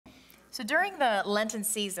So during the Lenten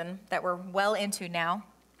season that we're well into now,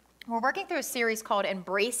 we're working through a series called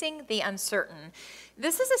Embracing the Uncertain.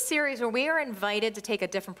 This is a series where we are invited to take a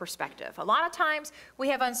different perspective. A lot of times we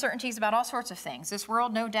have uncertainties about all sorts of things. This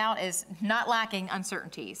world, no doubt, is not lacking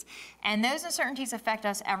uncertainties. And those uncertainties affect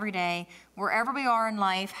us every day, wherever we are in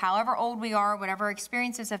life, however old we are, whatever our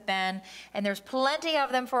experiences have been. And there's plenty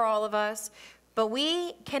of them for all of us. But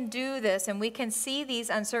we can do this and we can see these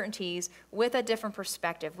uncertainties with a different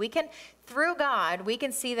perspective. We can, through God, we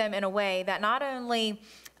can see them in a way that not only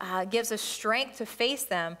gives us strength to face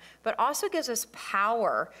them, but also gives us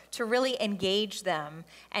power to really engage them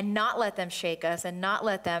and not let them shake us and not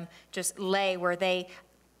let them just lay where they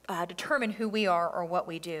determine who we are or what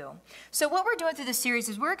we do. So what we're doing through this series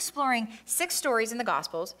is we're exploring 6 stories in the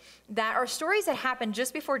Gospels that are stories that happen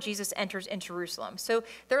just before Jesus enters into Jerusalem. So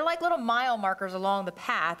they're like little mile markers along the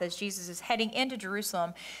path as Jesus is heading into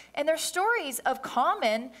Jerusalem. And they're stories of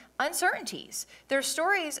common uncertainties. They're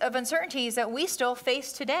stories of uncertainties that we still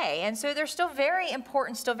face today. And so they're still very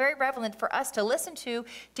important, still very relevant for us to listen to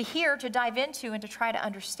hear, to dive into, and to try to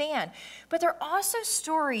understand. But they're also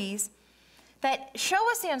stories that show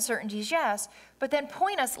us the uncertainties, yes, but then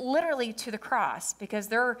point us literally to the cross, because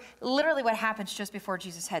they're literally what happens just before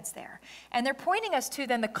Jesus heads there. And they're pointing us to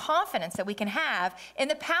then the confidence that we can have in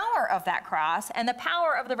the power of that cross and the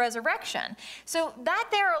power of the resurrection. So that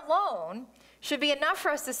there alone should be enough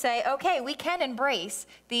for us to say, okay, we can embrace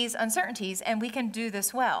these uncertainties and we can do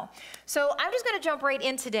this well. So I'm just going to jump right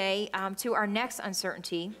in today to our next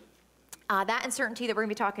uncertainty. That uncertainty that we're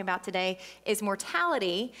going to be talking about today is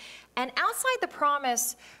mortality. And outside the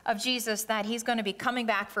promise of Jesus that he's going to be coming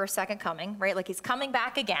back for a second coming, right? Like he's coming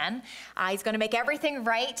back again. He's going to make everything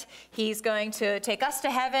right. He's going to take us to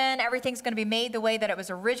heaven. Everything's going to be made the way that it was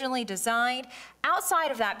originally designed.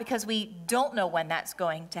 Outside of that, because we don't know when that's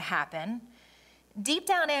going to happen, deep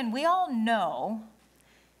down in, we all know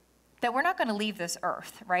that we're not going to leave this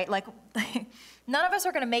earth, right? Like none of us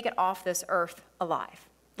are going to make it off this earth alive.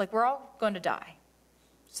 Like we're all going to die.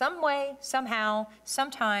 Some way, somehow,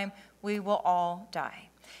 sometime, we will all die.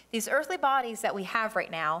 These earthly bodies that we have right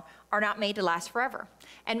now are not made to last forever.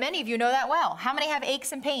 And many of you know that well. How many have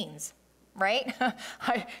aches and pains, right?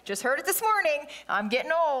 I just heard it this morning. I'm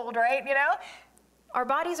getting old, right? You know? Our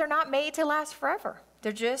bodies are not made to last forever.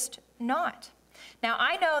 They're just not. Now,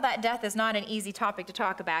 I know that death is not an easy topic to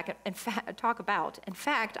talk about. In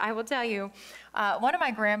fact, I will tell you, one of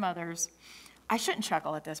my grandmothers, I shouldn't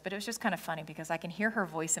chuckle at this, but it was just kind of funny because I can hear her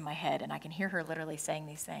voice in my head and I can hear her literally saying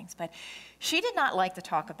these things. But she did not like to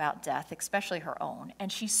talk about death, especially her own.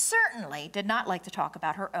 And she certainly did not like to talk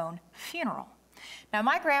about her own funeral. Now,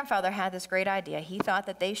 my grandfather had this great idea. He thought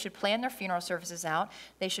that they should plan their funeral services out,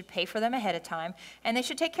 they should pay for them ahead of time, and they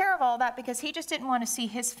should take care of all that because he just didn't want to see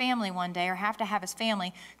his family one day or have to have his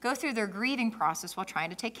family go through their grieving process while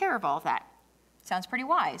trying to take care of all of that. Sounds pretty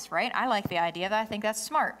wise, right? I like the idea. I think that's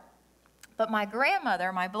smart. But my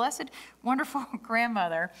grandmother, my blessed, wonderful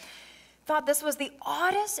grandmother, thought this was the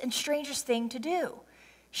oddest and strangest thing to do.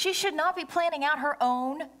 She should not be planning out her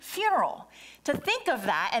own funeral. To think of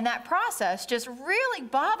that and that process just really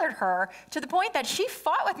bothered her to the point that she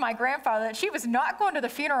fought with my grandfather that she was not going to the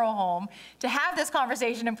funeral home to have this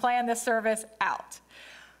conversation and plan this service out.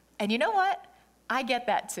 And you know what? I get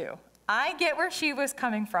that too. I get where she was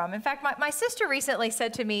coming from. In fact, my sister recently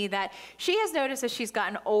said to me that she has noticed as she's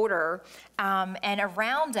gotten older and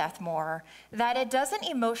around death more, that it doesn't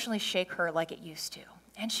emotionally shake her like it used to.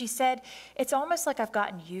 And she said, it's almost like I've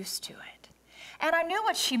gotten used to it. And I knew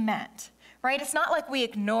what she meant, right? It's not like we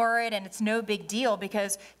ignore it and it's no big deal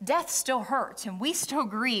because death still hurts and we still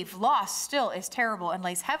grieve. Loss still is terrible and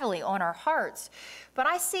lays heavily on our hearts. But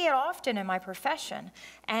I see it often in my profession.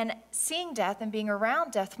 And seeing death and being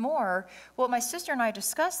around death more, what my sister and I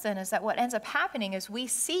discussed then is that what ends up happening is we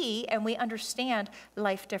see and we understand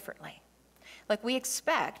life differently. Like we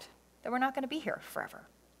expect that we're not going to be here forever,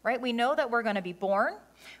 right? We know that we're going to be born,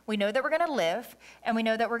 we know that we're going to live, and we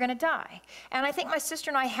know that we're going to die. And I think my sister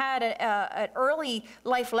and I had an early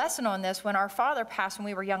life lesson on this when our father passed when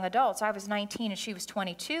we were young adults. I was 19 and she was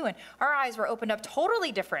 22, and our eyes were opened up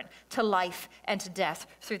totally different to life and to death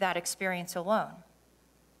through that experience alone.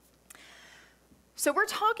 So we're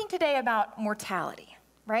talking today about mortality,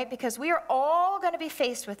 right? Because we are all going to be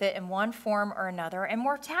faced with it in one form or another. And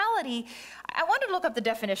mortality, I wanted to look up the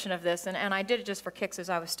definition of this, and I did it just for kicks as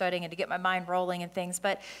I was studying and to get my mind rolling and things,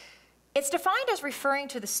 but it's defined as referring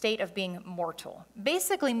to the state of being mortal,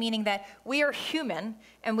 basically meaning that we are human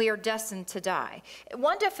and we are destined to die.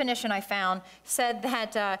 One definition I found said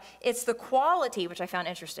that it's the quality, which I found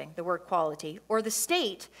interesting, the word quality, or the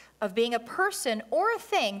state of being a person or a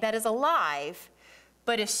thing that is alive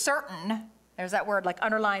but is certain, there's that word, like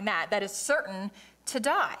underline that is certain to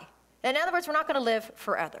die. In other words, we're not going to live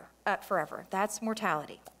forever. That's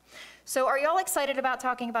mortality. So are you all excited about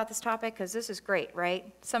talking about this topic? Because this is great,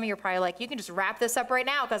 right? Some of you are probably like, you can just wrap this up right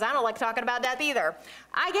now because I don't like talking about death either.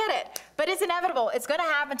 I get it, but it's inevitable. It's going to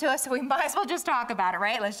happen to us, so we might as well just talk about it,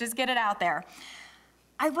 right? Let's just get it out there.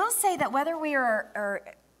 I will say that whether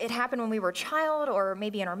it happened when we were a child or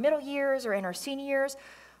maybe in our middle years or in our senior years,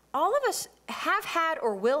 all of us have had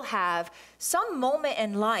or will have some moment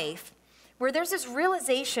in life where there's this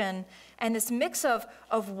realization and this mix of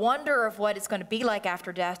wonder of what it's going to be like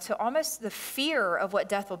after death to almost the fear of what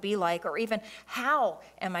death will be like, or even how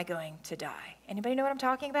am I going to die? Anybody know what I'm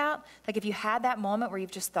talking about? Like if you had that moment where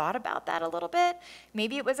you've just thought about that a little bit,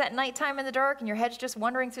 maybe it was at nighttime in the dark and your head's just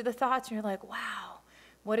wandering through the thoughts and you're like, wow,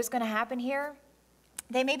 what is going to happen here?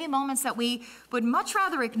 They may be moments that we would much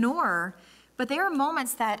rather ignore, but they are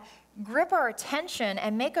moments that grip our attention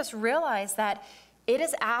and make us realize that it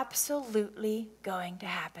is absolutely going to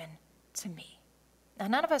happen to me. Now,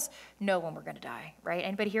 none of us know when we're going to die, right?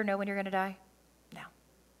 Anybody here know when you're going to die? No.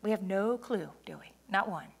 We have no clue, do we? Not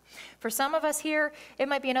one. For some of us here, it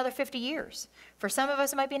might be another 50 years. For some of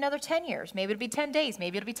us, it might be another 10 years. Maybe it'll be 10 days.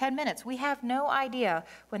 Maybe it'll be 10 minutes. We have no idea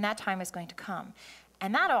when that time is going to come.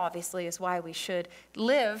 And that obviously is why we should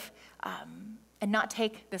live and not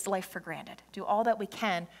take this life for granted. Do all that we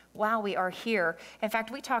can while we are here. In fact,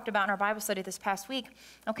 we talked about in our Bible study this past week,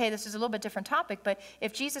 okay, this is a little bit different topic, but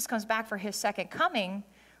if Jesus comes back for his second coming,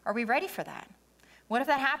 are we ready for that? What if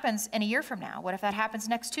that happens in a year from now? What if that happens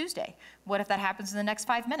next Tuesday? What if that happens in the next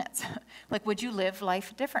 5 minutes? Like, would you live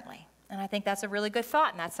life differently? And I think that's a really good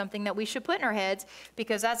thought, and that's something that we should put in our heads,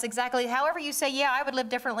 because that's exactly, however you say, yeah, I would live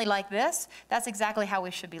differently like this, that's exactly how we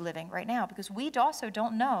should be living right now, because we also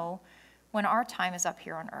don't know when our time is up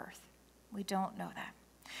here on earth. We don't know that.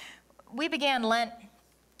 We began Lent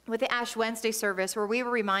with the Ash Wednesday service where we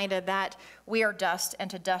were reminded that we are dust and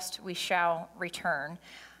to dust we shall return.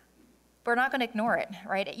 But we're not going to ignore it,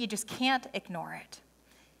 right? You just can't ignore it.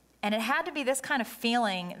 And it had to be this kind of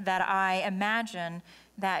feeling that I imagine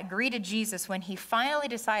that greeted Jesus when he finally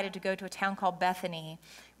decided to go to a town called Bethany,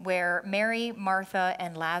 where Mary, Martha,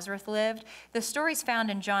 and Lazarus lived. The story's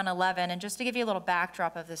found in John 11, and just to give you a little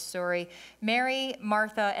backdrop of this story, Mary,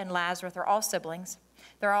 Martha, and Lazarus are all siblings.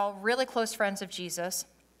 They're all really close friends of Jesus.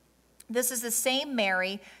 This is the same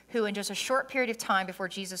Mary who, in just a short period of time before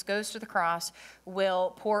Jesus goes to the cross,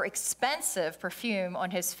 will pour expensive perfume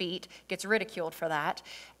on his feet, gets ridiculed for that,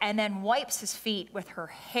 and then wipes his feet with her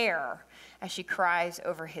hair as she cries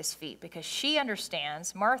over his feet, because she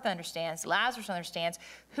understands, Martha understands, Lazarus understands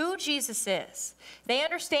who Jesus is. They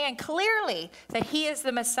understand clearly that he is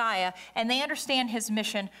the Messiah, and they understand his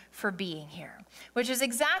mission for being here, which is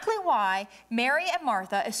exactly why Mary and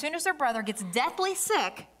Martha, as soon as their brother gets deathly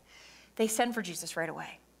sick, they send for Jesus right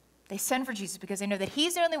away. They send for Jesus because they know that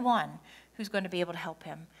he's the only one who's going to be able to help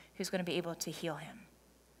him, who's going to be able to heal him.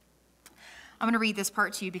 I'm going to read this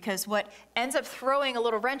part to you because what ends up throwing a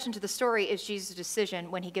little wrench into the story is Jesus'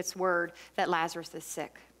 decision when he gets word that Lazarus is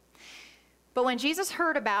sick. But when Jesus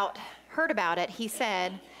heard about it, he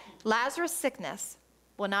said, Lazarus' sickness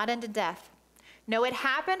will not end in death. No, it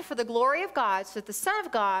happened for the glory of God, so that the Son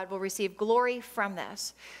of God will receive glory from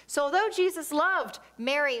this. So although Jesus loved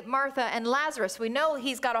Mary, Martha, and Lazarus, we know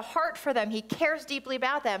he's got a heart for them. He cares deeply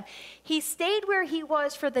about them. He stayed where he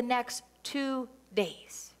was for the next 2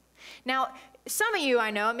 days. Now, some of you I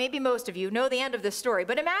know, maybe most of you, know the end of this story,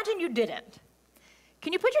 but imagine you didn't.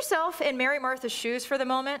 Can you put yourself in Mary, Martha's shoes for the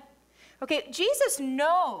moment? Okay, Jesus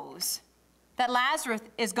knows that Lazarus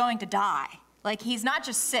is going to die. Like, he's not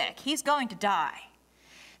just sick, he's going to die.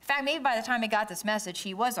 In fact, maybe by the time he got this message,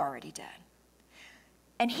 he was already dead.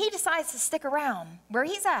 And he decides to stick around where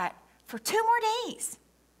he's at for 2 more days.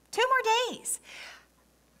 2 more days.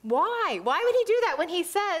 Why? Why would he do that when he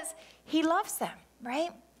says he loves them,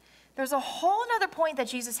 right? There's a whole other point that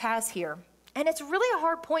Jesus has here. And it's really a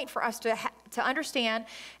hard point for us to understand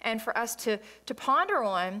and for us to ponder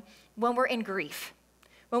on when we're in grief.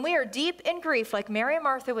 When we are deep in grief, like Mary and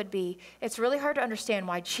Martha would be, it's really hard to understand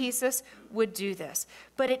why Jesus would do this.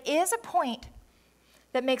 But it is a point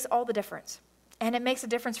that makes all the difference. And it makes a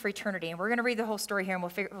difference for eternity. And we're going to read the whole story here, and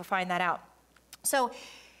we'll find that out. So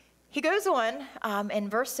he goes on in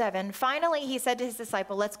verse 7. Finally, he said to his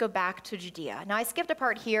disciple, let's go back to Judea. Now, I skipped a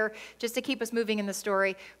part here just to keep us moving in the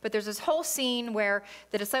story, but there's this whole scene where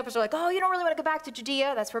the disciples are like, oh, you don't really want to go back to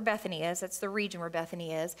Judea? That's where Bethany is. That's the region where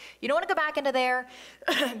Bethany is. You don't want to go back into there,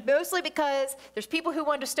 mostly because there's people who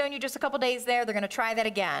wanted to stone you just a couple days there. They're going to try that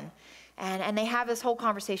again. And they have this whole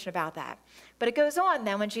conversation about that. But it goes on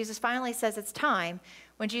then when Jesus finally says it's time.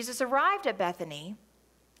 When Jesus arrived at Bethany,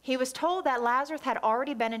 he was told that Lazarus had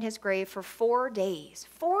already been in his grave for 4 days.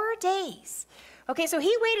 4 days. Okay, so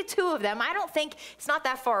he waited 2 of them. I don't think, it's not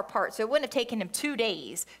that far apart, so it wouldn't have taken him 2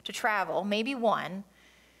 days to travel, maybe 1.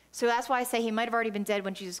 So that's why I say he might have already been dead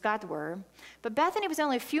when Jesus got the word. But Bethany was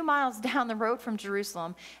only a few miles down the road from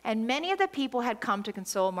Jerusalem, and many of the people had come to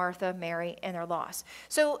console Martha, Mary, in their loss.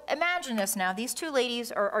 So imagine this now. These 2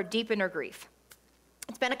 ladies are deep in their grief.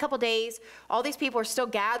 It's been a couple days. All these people are still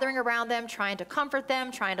gathering around them, trying to comfort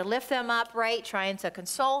them, trying to lift them up, right? Trying to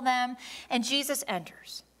console them. And Jesus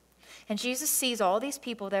enters. And Jesus sees all these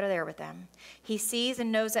people that are there with them. He sees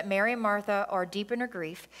and knows that Mary and Martha are deep in her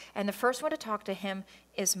grief. And the first one to talk to him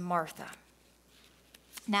is Martha.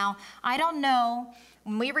 Now, I don't know,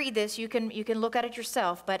 when we read this, you can look at it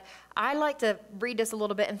yourself, but I like to read this a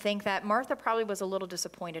little bit and think that Martha probably was a little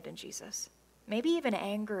disappointed in Jesus. Maybe even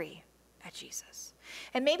angry at Jesus.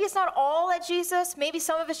 And maybe it's not all at Jesus. Maybe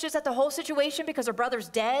some of it's just at the whole situation because her brother's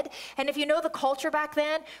dead. And if you know the culture back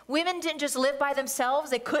then, women didn't just live by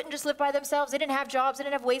themselves. They couldn't just live by themselves. They didn't have jobs. They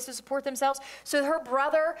didn't have ways to support themselves. So her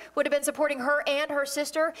brother would have been supporting her and her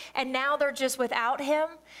sister, and now they're just without him.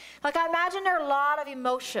 Like, I imagine there are a lot of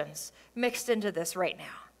emotions mixed into this right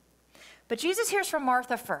now. But Jesus hears from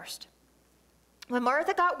Martha first. When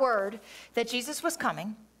Martha got word that Jesus was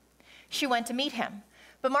coming, she went to meet him.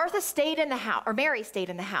 But Martha stayed in the house, or Mary stayed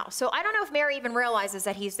in the house. So I don't know if Mary even realizes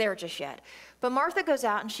that he's there just yet. But Martha goes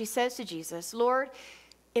out and she says to Jesus, Lord,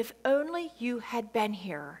 if only you had been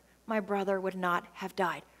here, my brother would not have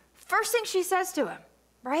died. First thing she says to him,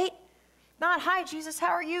 right? Not, hi, Jesus, how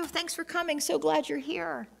are you? Thanks for coming. So glad you're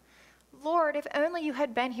here. Lord, if only you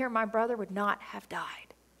had been here, my brother would not have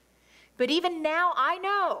died. But even now I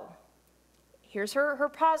know. Here's her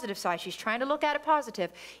positive side. She's trying to look at it positive.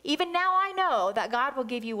 Even now I know that God will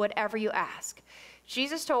give you whatever you ask.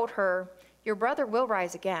 Jesus told her, your brother will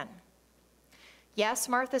rise again. Yes,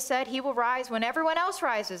 Martha said, he will rise when everyone else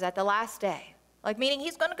rises at the last day. Like, meaning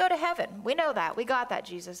he's going to go to heaven. We know that. We got that,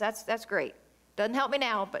 Jesus. That's great. Doesn't help me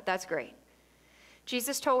now, but that's great.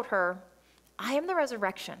 Jesus told her, I am the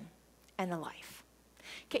resurrection and the life.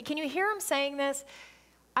 Can you hear him saying this?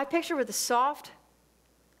 I picture with a soft,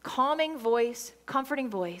 calming voice, comforting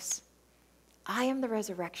voice, I am the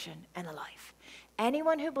resurrection and the life.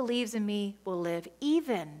 Anyone who believes in me will live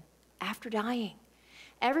even after dying.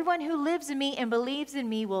 Everyone who lives in me and believes in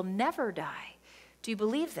me will never die. Do you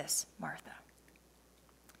believe this, Martha?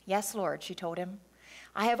 Yes, Lord, she told him.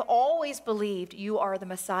 I have always believed you are the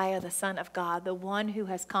Messiah, the Son of God, the one who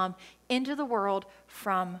has come into the world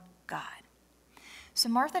from God. So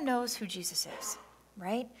Martha knows who Jesus is,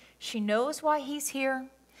 right? She knows why he's here.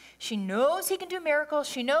 She knows he can do miracles.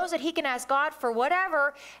 She knows that he can ask God for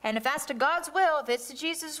whatever. And if that's to God's will, if it's to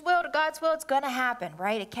Jesus' will, to God's will, it's going to happen,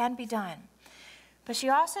 right? It can be done. But she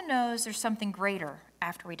also knows there's something greater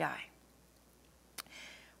after we die.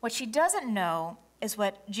 What she doesn't know is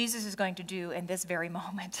what Jesus is going to do in this very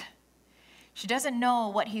moment. She doesn't know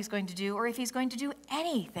what he's going to do or if he's going to do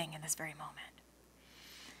anything in this very moment.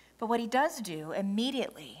 But what he does do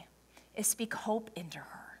immediately is speak hope into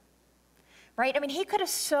her. Right? I mean, he could have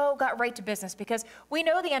so got right to business because we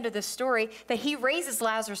know the end of this story that he raises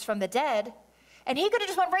Lazarus from the dead, and he could have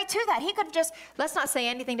just went right to that. He could have just, let's not say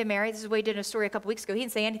anything to Mary. This is what he did in a story a couple weeks ago. He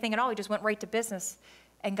didn't say anything at all. He just went right to business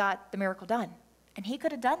and got the miracle done. And he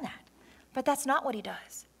could have done that. But that's not what he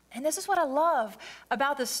does. And this is what I love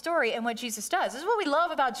about this story and what Jesus does. This is what we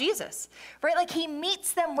love about Jesus, right? Like, he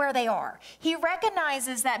meets them where they are. He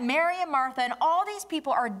recognizes that Mary and Martha and all these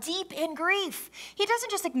people are deep in grief. He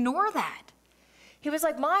doesn't just ignore that. He was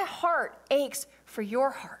like, my heart aches for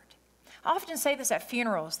your heart. I often say this at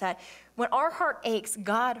funerals, that when our heart aches,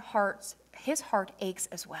 his heart aches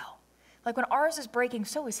as well. Like, when ours is breaking,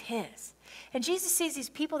 so is his. And Jesus sees these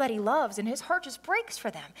people that he loves, and his heart just breaks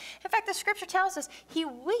for them. In fact, the scripture tells us he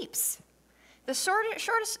weeps. The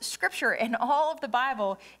shortest scripture in all of the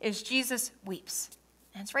Bible is Jesus weeps.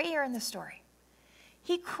 And it's right here in this story.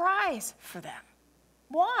 He cries for them.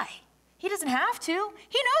 Why? He doesn't have to.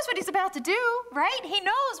 He knows what he's about to do, right? He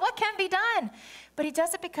knows what can be done. But he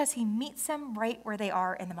does it because he meets them right where they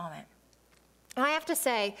are in the moment. And I have to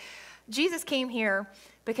say, Jesus came here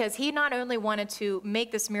because he not only wanted to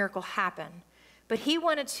make this miracle happen, but he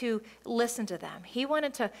wanted to listen to them. He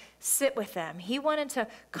wanted to sit with them. He wanted to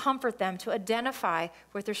comfort them, to identify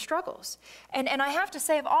with their struggles. And I have to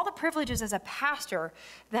say, of all the privileges as a pastor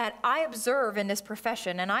that I observe in this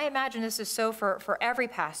profession, and I imagine this is so for every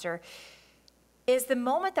pastor, is the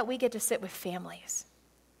moment that we get to sit with families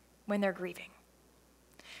when they're grieving.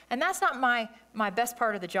 And that's not my best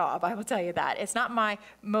part of the job, I will tell you that. It's not my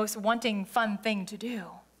most wanting fun thing to do.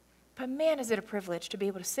 But man, is it a privilege to be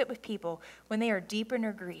able to sit with people when they are deep in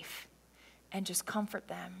their grief and just comfort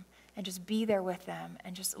them and just be there with them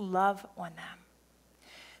and just love on them.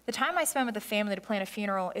 The time I spend with the family to plan a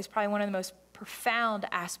funeral is probably one of the most profound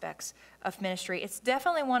aspects of ministry. It's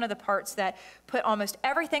definitely one of the parts that put almost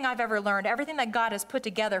everything I've ever learned, everything that God has put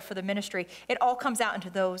together for the ministry, it all comes out into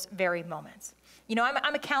those very moments. You know,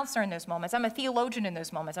 I'm a counselor in those moments. I'm a theologian in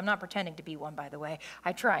those moments. I'm not pretending to be one, by the way.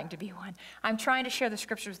 I'm trying to be one. I'm trying to share the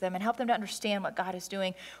scriptures with them and help them to understand what God is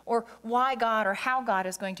doing or why God or how God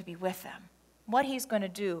is going to be with them, what he's going to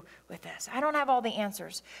do with this. I don't have all the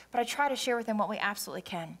answers, but I try to share with them what we absolutely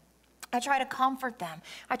can. I try to comfort them.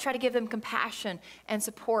 I try to give them compassion and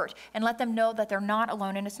support and let them know that they're not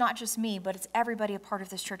alone. And it's not just me, but it's everybody a part of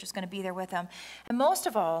this church is going to be there with them. And most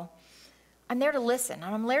of all, I'm there to listen.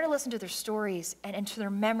 I'm there to listen to their stories and to their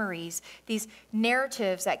memories, these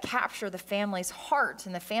narratives that capture the family's heart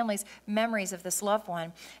and the family's memories of this loved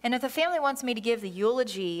one. And if the family wants me to give the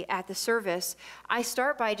eulogy at the service, I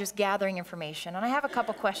start by just gathering information. And I have a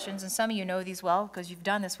couple questions, and some of you know these well because you've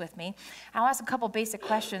done this with me. I'll ask a couple basic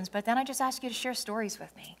questions, but then I just ask you to share stories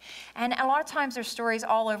with me. And a lot of times there's stories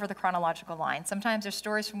all over the chronological line. Sometimes there's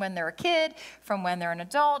stories from when they're a kid, from when they're an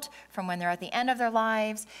adult, from when they're at the end of their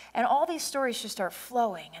lives. And all these stories just start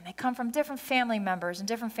flowing, and they come from different family members.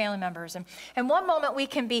 And one moment we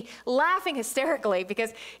can be laughing hysterically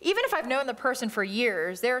because even if I've known the person for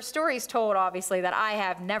years, there are stories told, obviously, that I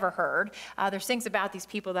have never heard. There's things about these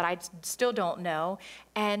people that I still don't know.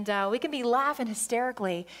 And we can be laughing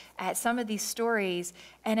hysterically at some of these stories,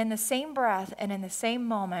 and in the same breath and in the same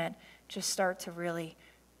moment, just start to really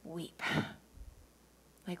weep.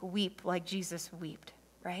 Weep like Jesus wept,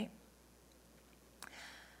 right?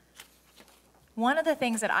 One of the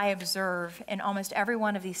things that I observe in almost every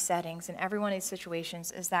one of these settings, in every one of these situations,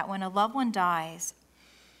 is that when a loved one dies,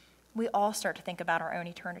 we all start to think about our own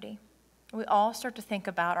eternity. We all start to think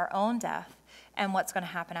about our own death and what's going to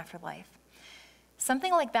happen after life.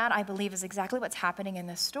 Something like that, I believe, is exactly what's happening in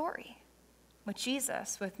this story. With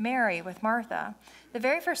Jesus, with Mary, with Martha. The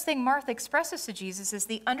very first thing Martha expresses to Jesus is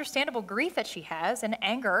the understandable grief that she has and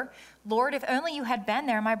anger. Lord, if only you had been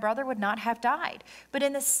there, my brother would not have died. But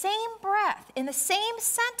in the same breath, in the same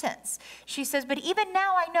sentence, she says, but even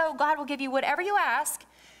now I know God will give you whatever you ask.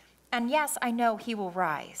 And yes, I know he will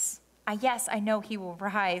rise. Yes, I know he will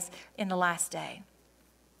rise in the last day.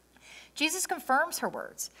 Jesus confirms her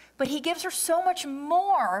words, but he gives her so much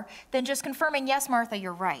more than just confirming, yes, Martha,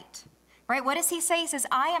 you're right. Right? What does he say? He says,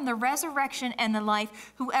 I am the resurrection and the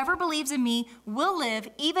life. Whoever believes in me will live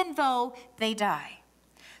even though they die.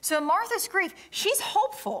 So in Martha's grief, she's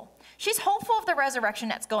hopeful. She's hopeful of the resurrection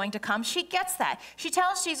that's going to come. She gets that. She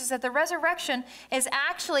tells Jesus that the resurrection is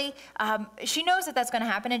actually, she knows that that's going to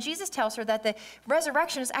happen. And Jesus tells her that the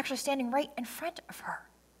resurrection is actually standing right in front of her.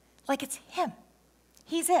 Like it's him.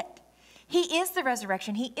 He's it. He is the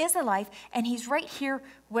resurrection. He is the life. And he's right here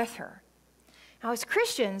with her. Now, as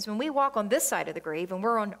Christians, when we walk on this side of the grave and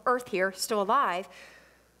we're on earth here, still alive,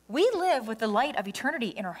 we live with the light of eternity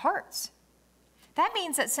in our hearts. That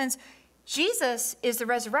means that since Jesus is the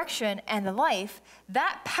resurrection and the life,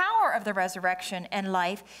 that power of the resurrection and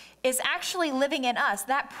life is actually living in us.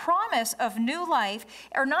 That promise of new life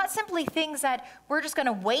are not simply things that we're just going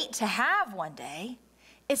to wait to have one day.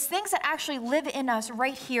 It's things that actually live in us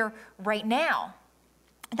right here, right now.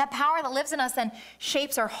 That power that lives in us then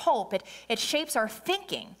shapes our hope. It shapes our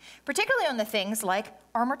thinking, particularly on the things like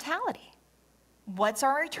our mortality. What's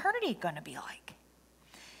our eternity going to be like?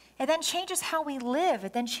 It then changes how we live.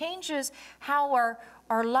 It then changes how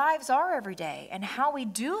our lives are every day and how we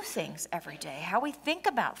do things every day, how we think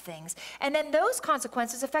about things. And then those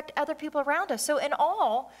consequences affect other people around us. So in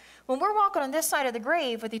all, when we're walking on this side of the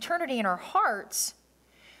grave with eternity in our hearts,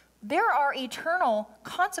 there are eternal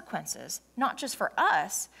consequences, not just for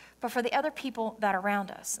us, but for the other people that are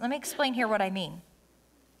around us. Let me explain here what I mean.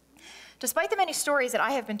 Despite the many stories that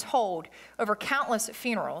I have been told over countless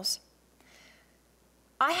funerals,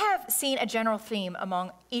 I have seen a general theme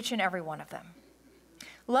among each and every one of them.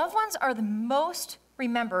 Loved ones are the most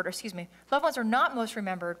remembered, loved ones are not most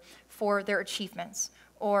remembered for their achievements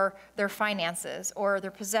or their finances or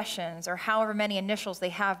their possessions or however many initials they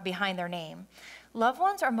have behind their name. Loved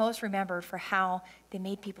ones are most remembered for how they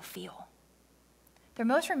made people feel. They're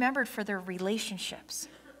most remembered for their relationships.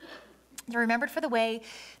 They're remembered for the way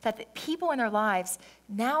that the people in their lives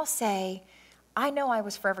now say, I know I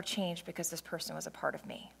was forever changed because this person was a part of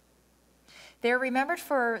me. They're remembered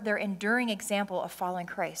for their enduring example of following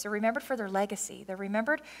Christ. They're remembered for their legacy. They're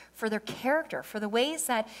remembered for their character, for the ways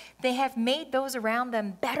that they have made those around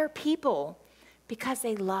them better people because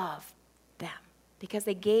they love them, because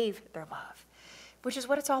they gave their love. which is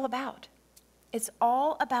what it's all about. It's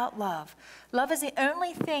all about love. Love is the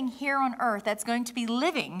only thing here on earth that's going to be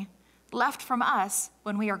living left from us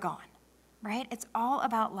when we are gone, right? It's all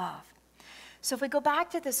about love. So if we go back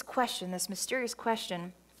to this question, this mysterious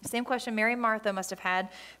question, the same question Mary and Martha must have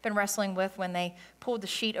been wrestling with when they pulled the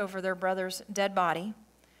sheet over their brother's dead body.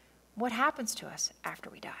 What happens to us after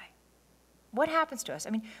we die? What happens to us? I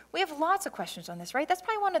mean, we have lots of questions on this, right? That's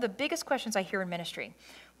probably one of the biggest questions I hear in ministry.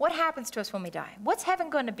 What happens to us when we die? What's heaven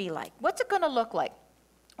going to be like? What's it going to look like?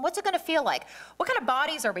 What's it going to feel like? What kind of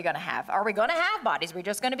bodies are we going to have? Are we going to have bodies? Are we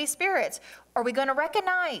just going to be spirits? Are we going to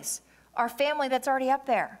recognize our family that's already up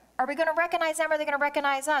there? Are we going to recognize them? Are they going to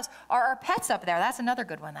recognize us? Are our pets up there? That's another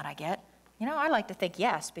good one that I get. You know, I like to think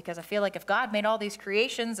yes, because I feel like if God made all these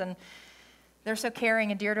creations and they're so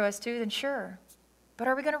caring and dear to us too, then sure. But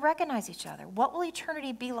are we going to recognize each other? What will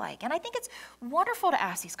eternity be like? And I think it's wonderful to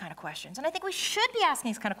ask these kind of questions. And I think we should be asking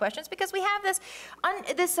these kind of questions because we have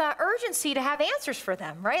this urgency to have answers for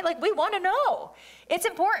them, right? Like we want to know. It's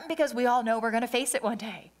important because we all know we're going to face it one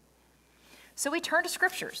day. So we turn to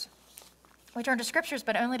scriptures. We turn to scriptures,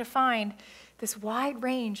 but only to find this wide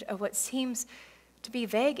range of what seems to be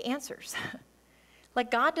vague answers. Like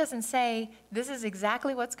God doesn't say, this is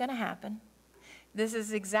exactly what's going to happen. This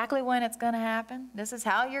is exactly when it's going to happen. This is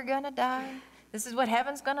how you're going to die. This is what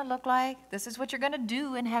heaven's going to look like. This is what you're going to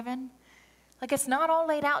do in heaven. Like it's not all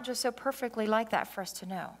laid out just so perfectly like that for us to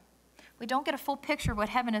know. We don't get a full picture of what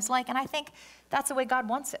heaven is like, and I think that's the way God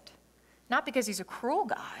wants it. Not because he's a cruel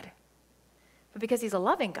God, but because he's a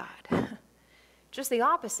loving God. Just the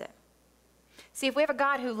opposite. See, if we have a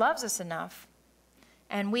God who loves us enough,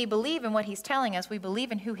 and we believe in what he's telling us, we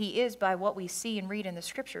believe in who he is by what we see and read in the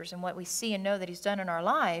scriptures and what we see and know that he's done in our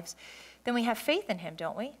lives, then we have faith in him,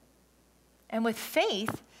 don't we? And with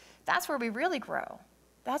faith, that's where we really grow.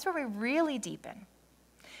 That's where we really deepen.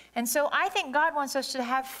 And so I think God wants us to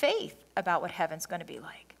have faith about what heaven's going to be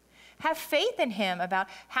like. Have faith in him about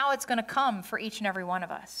how it's going to come for each and every one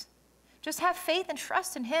of us. Just have faith and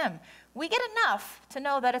trust in him. We get enough to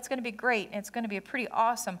know that it's going to be great and it's going to be a pretty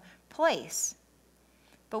awesome place.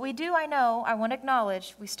 But we do, I want to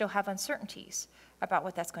acknowledge, we still have uncertainties about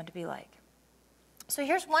what that's going to be like. So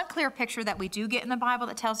here's one clear picture that we do get in the Bible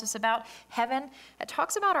that tells us about heaven. It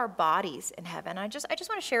talks about our bodies in heaven. I just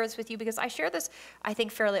want to share this with you because I share this, I think,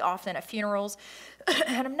 fairly often at funerals.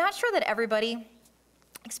 And I'm not sure that everybody,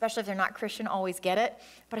 especially if they're not Christian, always get it,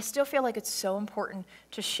 but I still feel like it's so important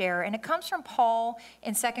to share. And it comes from Paul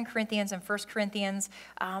in 2 Corinthians and 1 Corinthians.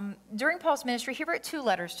 During Paul's ministry, he wrote 2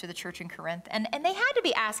 letters to the church in Corinth, and they had to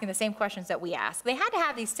be asking the same questions that we ask. They had to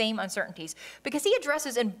have these same uncertainties because he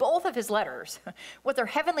addresses in both of his letters what their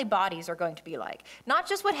heavenly bodies are going to be like. Not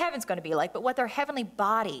just what heaven's going to be like, but what their heavenly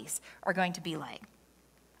bodies are going to be like.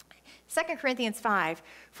 2 Corinthians 5,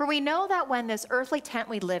 for we know that when this earthly tent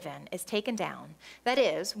we live in is taken down, that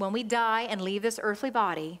is, when we die and leave this earthly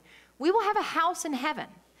body, we will have a house in heaven,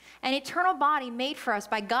 an eternal body made for us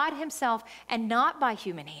by God himself and not by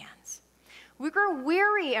human hands. We grow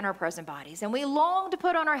weary in our present bodies, and we long to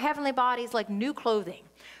put on our heavenly bodies like new clothing.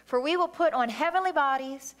 For we will put on heavenly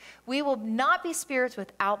bodies, we will not be spirits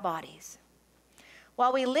without bodies.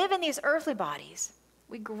 While we live in these earthly bodies,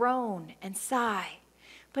 we groan and sigh.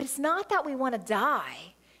 But it's not that we want to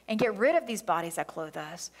die and get rid of these bodies that clothe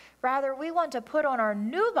us. Rather, we want to put on our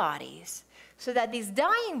new bodies so that these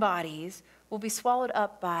dying bodies will be swallowed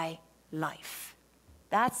up by life.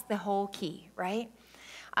 That's the whole key, right?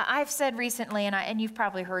 I've said recently, and you've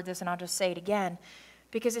probably heard this, and I'll just say it again,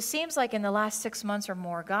 because it seems like in the last 6 months or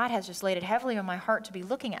more, God has just laid it heavily on my heart to be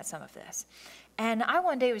looking at some of this. And I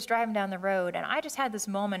one day was driving down the road, and I just had this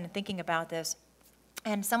moment in thinking about this.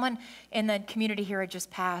 And someone in the community here had just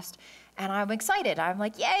passed, and I'm excited. I'm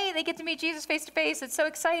like, yay, they get to meet Jesus face to face. It's so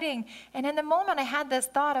exciting. And in the moment, I had this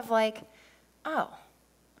thought of like, oh,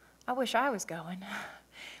 I wish I was going.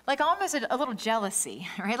 Like almost a little jealousy,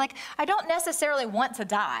 right? Like I don't necessarily want to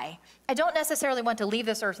die. I don't necessarily want to leave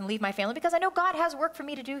this earth and leave my family because I know God has work for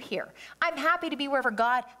me to do here. I'm happy to be wherever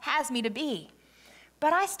God has me to be.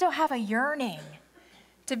 But I still have a yearning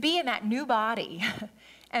to be in that new body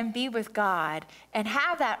and be with God and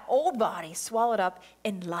have that old body swallowed up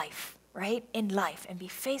in life, right? In life, and be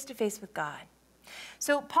face to face with God.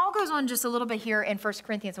 So Paul goes on just a little bit here in 1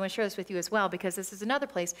 Corinthians. I want to share this with you as well because this is another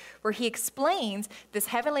place where he explains this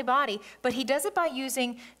heavenly body, but he does it by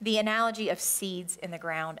using the analogy of seeds in the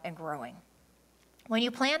ground and growing. When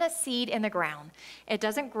you plant a seed in the ground, it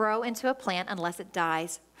doesn't grow into a plant unless it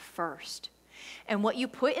dies first. And what you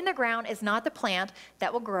put in the ground is not the plant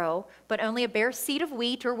that will grow, but only a bare seed of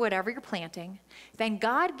wheat or whatever you're planting. Then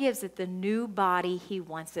God gives it the new body he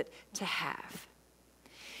wants it to have.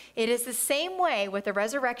 It is the same way with the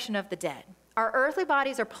resurrection of the dead. Our earthly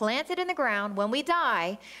bodies are planted in the ground when we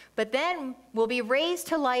die, but then will be raised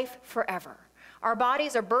to life forever. Our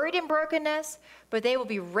bodies are buried in brokenness, but they will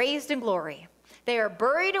be raised in glory. They are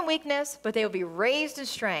buried in weakness, but they will be raised in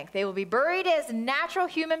strength. They will be buried as natural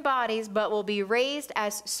human bodies, but will be raised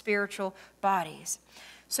as spiritual bodies.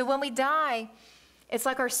 So when we die, it's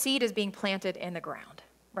like our seed is being planted in the ground,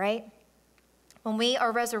 right? When we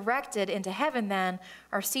are resurrected into heaven, then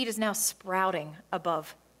our seed is now sprouting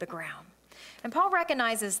above the ground. And Paul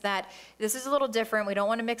recognizes that this is a little different. We don't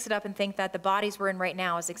want to mix it up and think that the bodies we're in right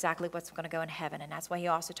now is exactly what's going to go in heaven. And that's why he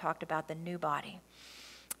also talked about the new body.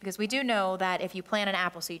 Because we do know that if you plant an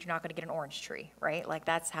apple seed, you're not going to get an orange tree, right? Like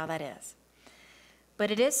that's how that is. But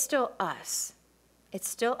it is still us. It's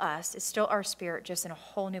still us. It's still our spirit, just in a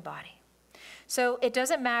whole new body. So it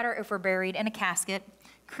doesn't matter if we're buried in a casket,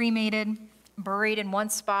 cremated, buried in one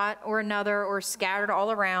spot or another, or scattered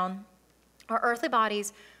all around. Our earthly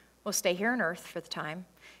bodies will stay here on earth for the time.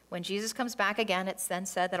 When Jesus comes back again, it's then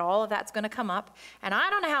said that all of that's going to come up. And I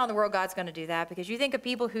don't know how in the world God's going to do that, because you think of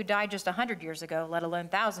people who died just 100 years ago, let alone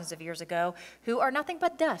thousands of years ago, who are nothing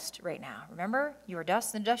but dust right now. Remember, you are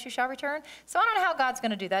dust, and dust you shall return. So I don't know how God's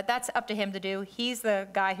going to do that. That's up to him to do. He's the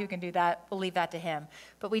guy who can do that. We'll leave that to him.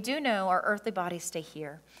 But we do know our earthly bodies stay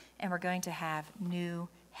here, and we're going to have new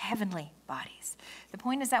heavenly bodies. The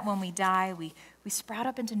point is that when we die, we sprout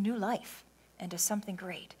up into new life, into something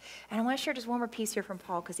great. And I want to share just one more piece here from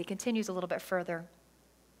Paul, because he continues a little bit further.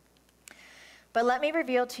 But let me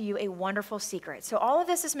reveal to you a wonderful secret. So all of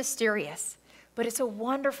this is mysterious, but it's a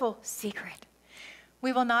wonderful secret.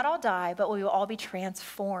 We will not all die, but we will all be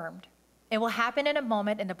transformed. It will happen in a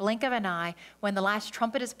moment, in the blink of an eye, when the last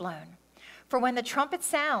trumpet is blown. For when the trumpet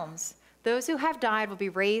sounds, those who have died will be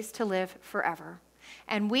raised to live forever.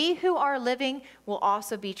 And we who are living will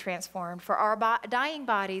also be transformed. For our dying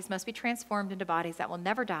bodies must be transformed into bodies that will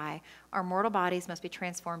never die. Our mortal bodies must be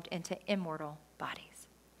transformed into immortal bodies.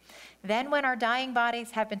 Then when our dying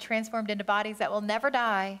bodies have been transformed into bodies that will never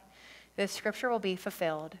die, this scripture will be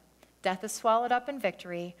fulfilled. Death is swallowed up in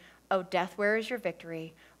victory. O death, where is your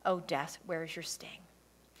victory? O death, where is your sting?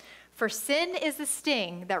 For sin is the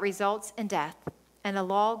sting that results in death, and the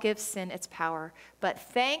law gives sin its power. But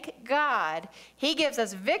thank God, he gives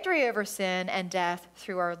us victory over sin and death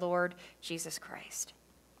through our Lord Jesus Christ.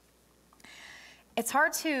 It's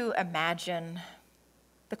hard to imagine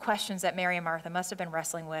the questions that Mary and Martha must have been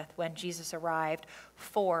wrestling with when Jesus arrived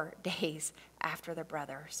 4 days after their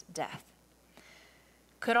brother's death.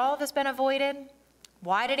 Could all of this been avoided?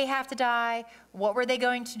 Why did he have to die? What were they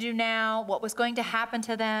going to do now? What was going to happen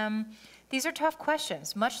to them? These are tough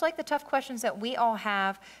questions, much like the tough questions that we all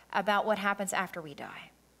have about what happens after we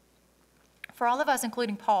die. For all of us,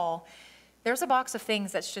 including Paul, there's a box of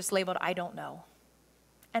things that's just labeled, I don't know.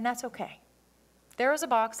 And that's okay. There is a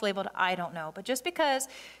box labeled, I don't know. But just because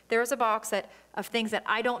there is a box of things that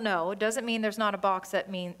I don't know, doesn't mean there's not a box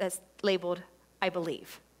that's labeled, I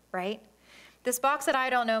believe, right? This box that I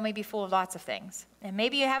don't know may be full of lots of things. And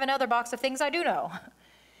maybe you have another box of things I do know.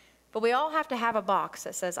 But we all have to have a box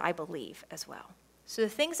that says, I believe as well. So the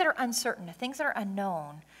things that are uncertain, the things that are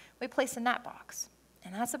unknown, we place in that box.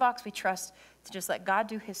 And that's the box we trust to just let God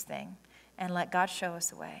do his thing and let God show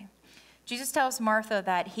us the way. Jesus tells Martha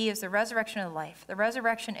that he is the resurrection of life. The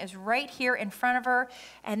resurrection is right here in front of her,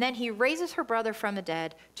 and then he raises her brother from the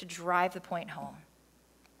dead to drive the point home.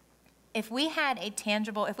 If we had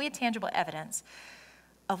tangible evidence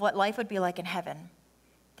of what life would be like in heaven,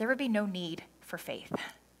 there would be no need for faith.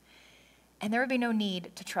 And there would be no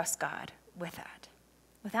need to trust God with that.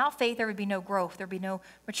 Without faith, there would be no growth. There would be no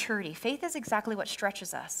maturity. Faith is exactly what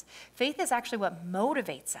stretches us. Faith is actually what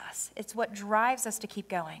motivates us. It's what drives us to keep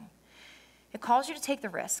going. It calls you to take the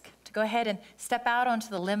risk, to go ahead and step out onto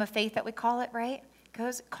the limb of faith that we call it, right?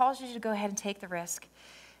 It calls you to go ahead and take the risk.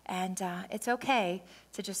 And it's okay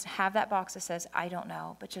to just have that box that says, I don't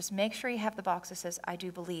know, but just make sure you have the box that says, I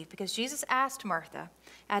do believe. Because Jesus asked Martha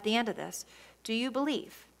at the end of this, do you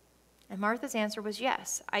believe? And Martha's answer was,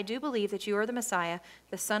 yes, I do believe that you are the Messiah,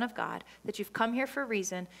 the Son of God, that you've come here for a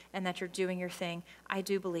reason, and that you're doing your thing. I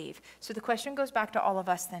do believe. So the question goes back to all of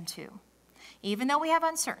us then too. Even though we have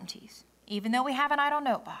uncertainties, even though we have an I don't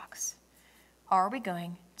know box, are we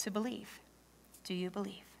going to believe? Do you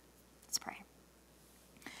believe? Let's pray.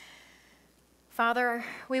 Father,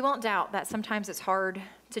 we won't doubt that sometimes it's hard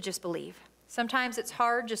to just believe. Sometimes it's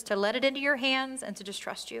hard just to let it into your hands and to just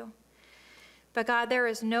trust you. But God, there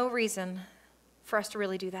is no reason for us to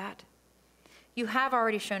really do that. You have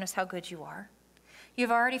already shown us how good you are. You've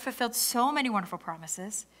already fulfilled so many wonderful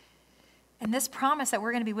promises. And this promise that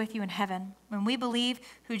we're going to be with you in heaven, when we believe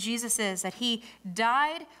who Jesus is, that he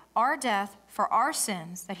died our death for our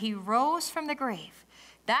sins, that he rose from the grave,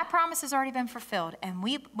 that promise has already been fulfilled. And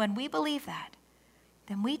when we believe that,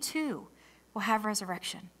 then we too will have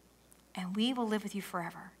resurrection, and we will live with you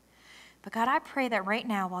forever. But God, I pray that right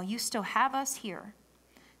now, while you still have us here,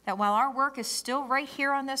 that while our work is still right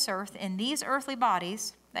here on this earth, in these earthly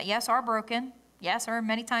bodies, that yes, are broken, yes, are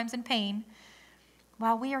many times in pain,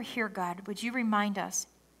 while we are here, God, would you remind us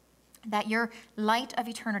that your light of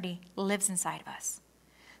eternity lives inside of us,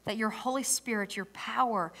 that your Holy Spirit, your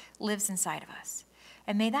power lives inside of us.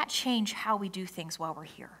 And may that change how we do things while we're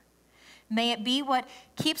here. May it be what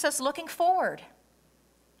keeps us looking forward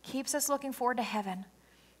to heaven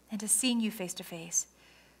and to seeing you face to face.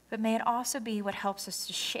 But may it also be what helps us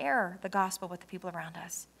to share the gospel with the people around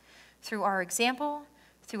us through our example,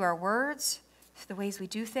 through our words, through the ways we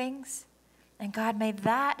do things. And God, may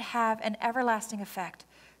that have an everlasting effect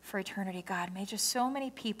for eternity. God, may just so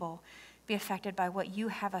many people be affected by what you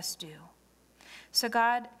have us do. So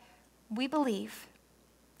God, we believe,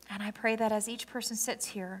 and I pray that as each person sits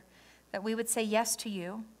here, that we would say yes to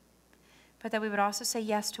you, but that we would also say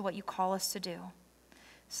yes to what you call us to do,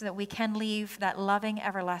 so that we can leave that loving,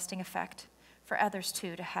 everlasting effect for others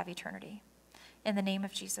too to have eternity. In the name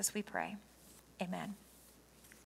of Jesus we pray. Amen.